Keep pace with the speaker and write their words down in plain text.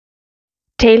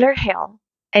Taylor Hill,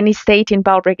 an estate in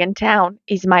Balbriggan town,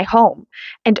 is my home,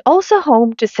 and also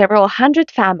home to several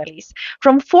hundred families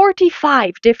from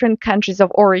 45 different countries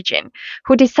of origin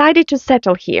who decided to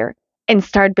settle here and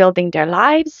start building their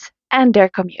lives and their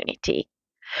community.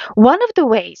 One of the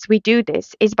ways we do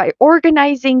this is by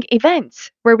organizing events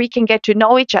where we can get to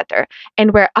know each other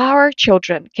and where our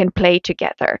children can play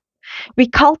together. We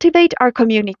cultivate our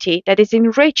community that is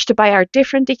enriched by our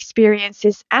different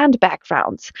experiences and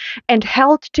backgrounds and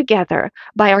held together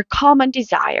by our common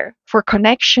desire for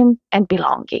connection and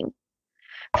belonging.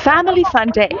 Family Fun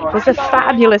Day was a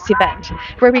fabulous event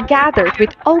where we gathered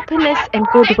with openness and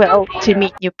goodwill to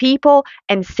meet new people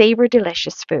and savor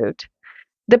delicious food.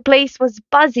 The place was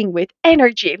buzzing with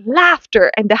energy,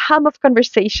 laughter, and the hum of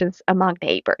conversations among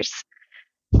neighbors.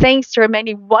 Thanks to our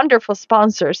many wonderful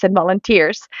sponsors and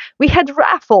volunteers, we had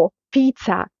raffle,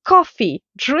 pizza, coffee,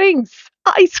 drinks,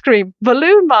 ice cream,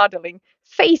 balloon modeling,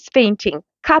 face painting,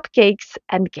 cupcakes,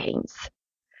 and games.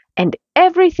 And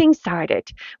everything started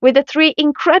with the three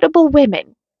incredible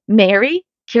women, Mary,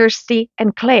 Kirsty,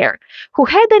 and Claire, who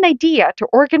had an idea to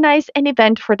organize an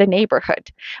event for the neighborhood,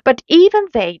 but even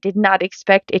they did not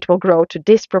expect it will grow to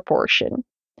this proportion.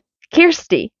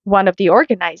 Kirsty, one of the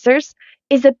organizers,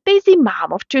 is a busy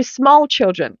mom of two small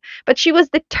children, but she was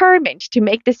determined to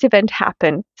make this event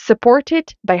happen,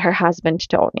 supported by her husband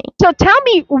Tony. So tell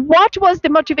me, what was the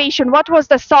motivation? What was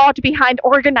the thought behind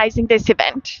organizing this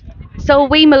event? So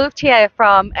we moved here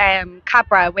from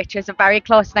Cabra, which is a very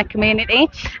close-knit community,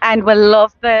 and we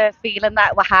loved the feeling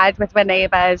that we had with our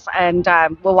neighbours, and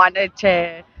we wanted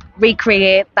to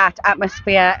recreate that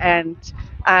atmosphere and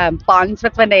bonds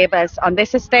with our neighbours on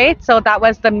this estate. So that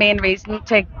was the main reason,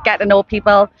 to get to know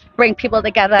people, bring people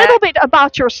together. A little bit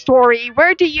about your story.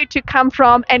 Where do you two come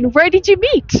from, and where did you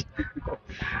meet?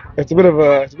 It's a bit of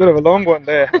a long one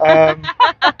there.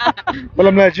 Well,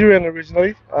 I'm Nigerian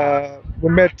originally. We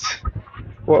met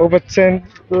over 10,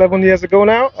 11 years ago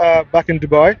now, back in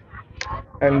Dubai,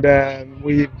 and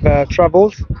we've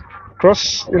traveled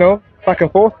across, back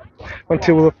and forth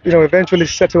until eventually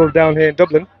settled down here in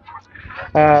Dublin.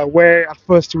 Where at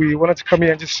first we wanted to come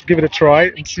here and just give it a try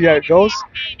and see how it goes,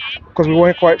 because we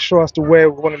weren't quite sure as to where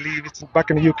we want to live. It's back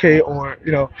in the UK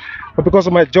but because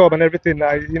of my job and everything,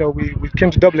 we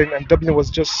came to Dublin, and Dublin was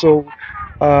just so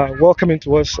welcoming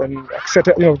to us and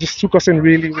accepted, just took us in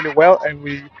really, really well, and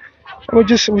we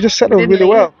just settled really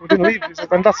well. We didn't leave,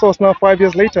 and that's us now 5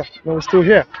 years later, and we're still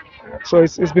here. So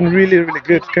it's been really, really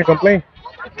good. Can't complain.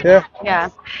 Yeah. Yeah.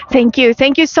 Thank you.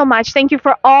 Thank you so much. Thank you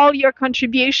for all your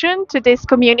contribution to this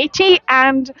community.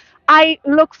 And I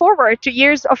look forward to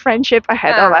years of friendship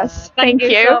ahead of us. Thank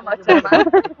you so much,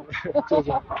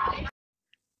 Emma.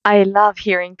 I love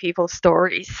hearing people's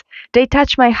stories. They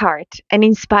touch my heart and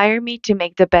inspire me to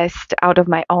make the best out of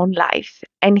my own life.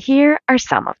 And here are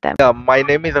some of them. Yeah, my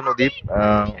name is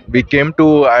Anudeep. We came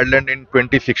to Ireland in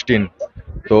 2016,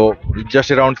 so just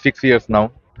around 6 years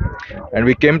now. And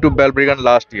we came to Balbriggan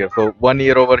last year, so 1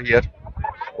 year over here.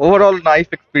 Overall, nice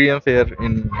experience here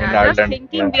in Just Ireland.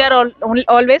 thinking, we are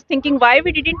always thinking why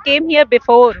we didn't came here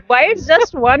before. Why it's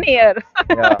just 1 year?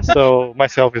 Yeah. So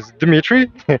myself is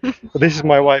Dimitri. This is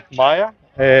my wife Maya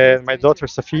and my daughter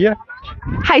Sofia.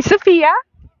 Hi, Sophia.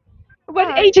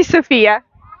 What age is Sophia?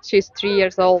 She's 3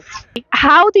 years old.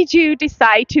 How did you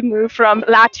decide to move from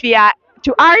Latvia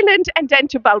to Ireland and then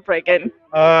to Balbriggan?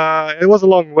 It was a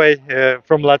long way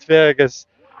from Latvia, I guess.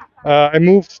 I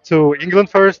moved to England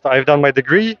first. I've done my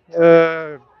degree,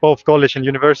 both college and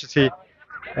university.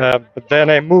 But then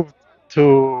I moved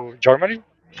to Germany,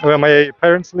 where my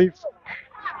parents live.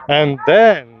 And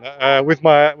then,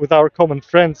 with our common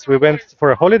friends, we went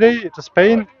for a holiday to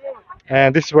Spain.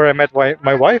 And this is where I met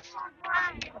my wife,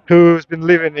 who's been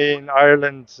living in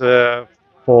Ireland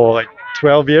for like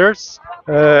 12 years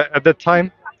at that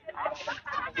time.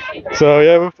 So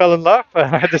yeah, we fell in love,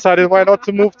 and I decided why not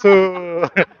to move to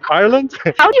Ireland.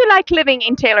 How do you like living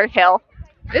in Taylor Hill?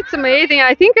 It's amazing.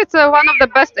 I think it's one of the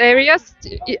best areas,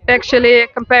 actually,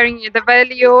 comparing the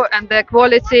value and the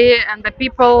quality and the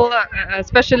people,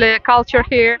 especially culture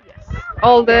here.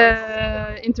 All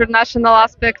the international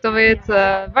aspect of it,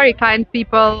 very kind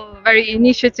people, very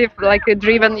initiative, like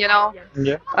driven.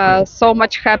 Yeah. So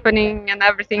much happening and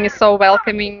everything is so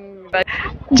welcoming.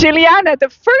 Juliana, the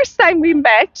first time we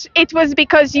met, it was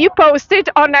because you posted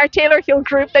on our Taylor Hill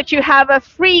group that you have a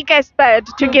free guest bed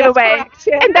to give That's away. correct,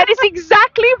 yeah. And that is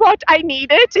exactly what I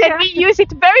needed, and we use it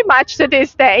very much to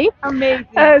this day. Amazing.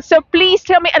 So please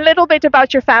tell me a little bit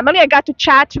about your family. I got to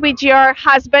chat with your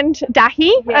husband,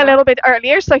 Dahi, a little bit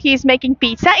earlier, so he's making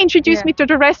pizza. Introduce me to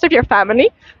the rest of your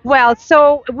family. Well,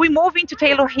 so we moved into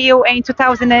Taylor Hill in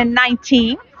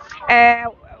 2019.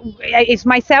 it's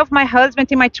myself, my husband,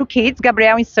 and my two kids,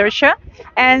 Gabriel and Saoirse.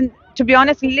 And to be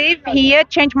honest, live here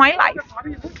changed my life.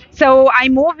 So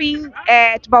I'm moving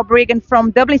to Balbriggan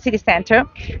from Dublin city center.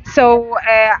 So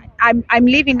I'm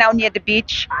living now near the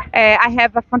beach. I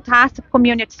have a fantastic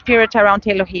community spirit around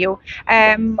Taylor Hill.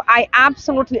 I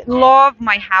absolutely love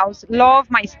my house,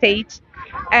 love my state,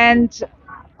 and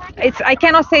I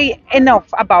cannot say enough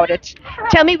about it.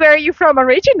 Tell me, where are you from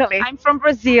originally? I'm from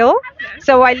Brazil,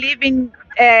 so I live in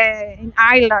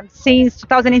Ireland since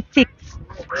 2006.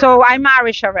 So I'm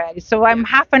Irish already. So I'm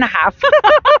half and a half.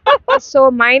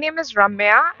 So my name is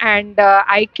Ramya, and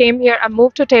I came here. I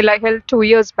moved to Taylor Hill 2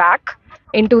 years back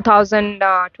in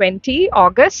 2020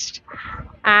 August,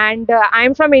 and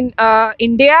I'm from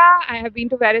India. I have been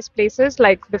to various places.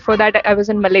 Like before that, I was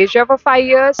in Malaysia for 5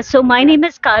 years. So my name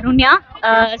is Karunya.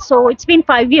 So it's been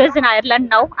 5 years in Ireland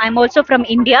now. I'm also from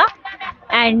India,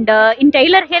 and in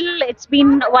Taylor Hill it's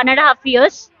been 1.5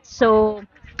 years. So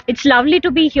it's lovely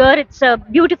to be here. It's a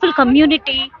beautiful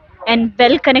community and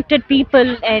well-connected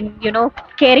people, and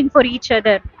caring for each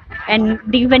other. And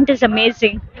the event is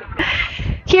amazing.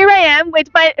 Here I am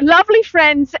with my lovely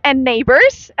friends and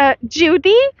neighbors,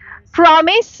 Judy,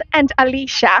 Promise, and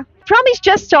Alicia. Promise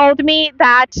just told me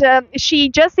that she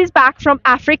just is back from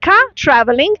Africa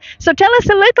traveling. So tell us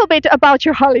a little bit about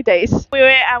your holidays. We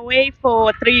were away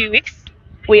for 3 weeks.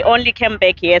 We only came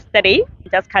back yesterday,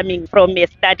 just coming from a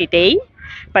study day,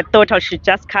 but thought I should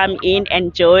just come in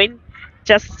and join.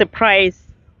 Just surprised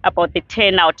about the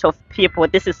turnout of people.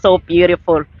 This is so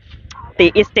beautiful.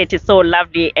 The estate is so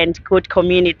lovely and good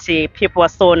community. People are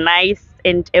so nice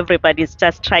and everybody's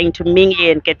just trying to mingle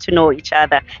and get to know each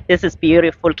other. This is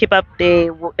beautiful. Keep up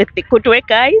the good work,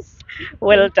 guys.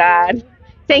 Well done.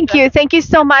 Thank you. Thank you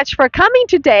so much for coming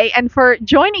today and for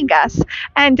joining us.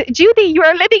 And Judy, you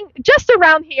are living just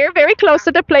around here, very close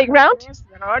to the playground. Yes,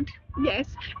 Lord. Yes.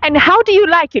 And how do you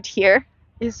like it here?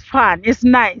 It's fun. It's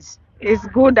nice. It's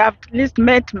good. I've at least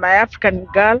met my African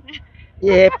girl.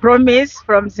 Yeah, Promise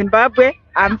from Zimbabwe.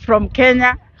 I'm from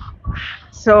Kenya.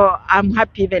 So I'm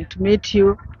happy even to meet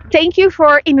you. Thank you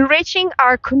for enriching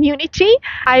our community.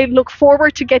 I look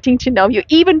forward to getting to know you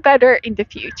even better in the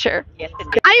future. Yes.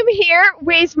 I am here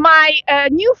with my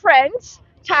new friends,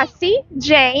 Tassie,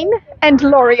 Jane, and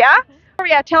Loria.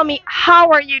 Loria, tell me, how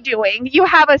are you doing? You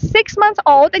have a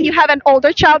 6-month-old and you have an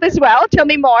older child as well. Tell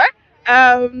me more.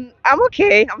 I'm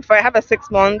okay. I'm fine. I have a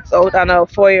 6 months old and a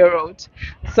 4-year-old,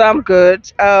 so I'm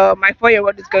good. My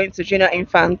 4-year-old is going to junior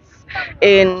infants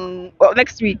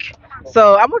next week,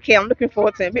 so I'm okay. I'm looking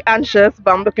forward to it. A bit anxious,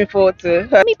 but I'm looking forward to her.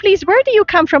 Tell me, please, where do you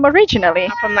come from originally?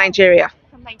 I'm from Nigeria.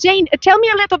 Jane, tell me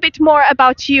a little bit more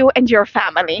about you and your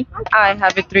family. I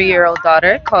have a 3-year-old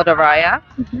daughter called Araya.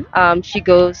 She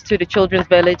goes to the children's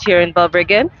village here in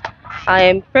Balbriggan. I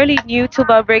am fairly new to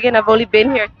Balbriggan. I've only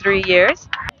been here 3 years.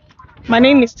 My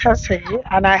name is Tassie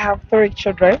and I have 3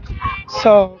 children.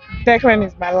 So Declan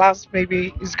is my last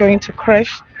baby. Is going to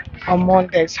crash on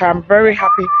Monday. So I'm very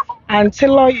happy. And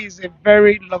Taylor is a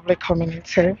very lovely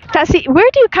community. Tassie, where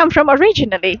do you come from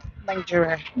originally?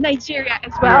 Nigeria. Nigeria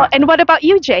as well. And what about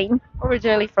you, Jane?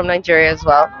 Originally from Nigeria as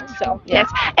well. So yes.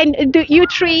 And do you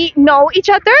three know each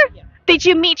other? Did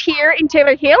you meet here in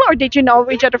Taylor Hill or did you know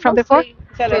each other from before?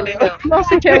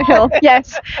 Mostly Taylor Hill.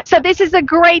 Yes. So this is a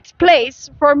great place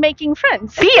for making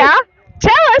friends. Pia,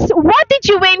 tell us, what did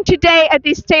you win today at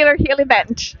this Taylor Hill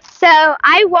event? So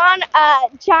I won a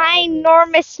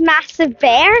ginormous massive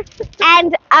bear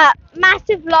and a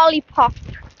massive lollipop.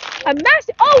 A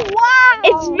massive, oh wow!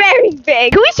 It's very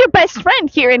big. Who is your best friend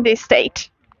here in this state?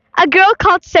 A girl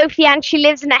called Sophie and she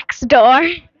lives next door.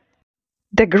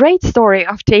 The great story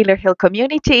of Taylor Hill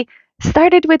community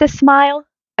started with a smile,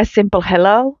 a simple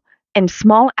hello, and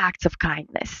small acts of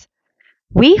kindness.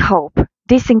 We hope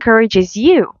this encourages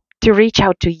you to reach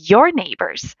out to your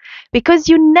neighbors because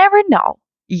you never know,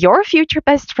 your future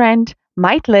best friend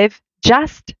might live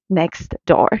just next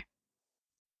door.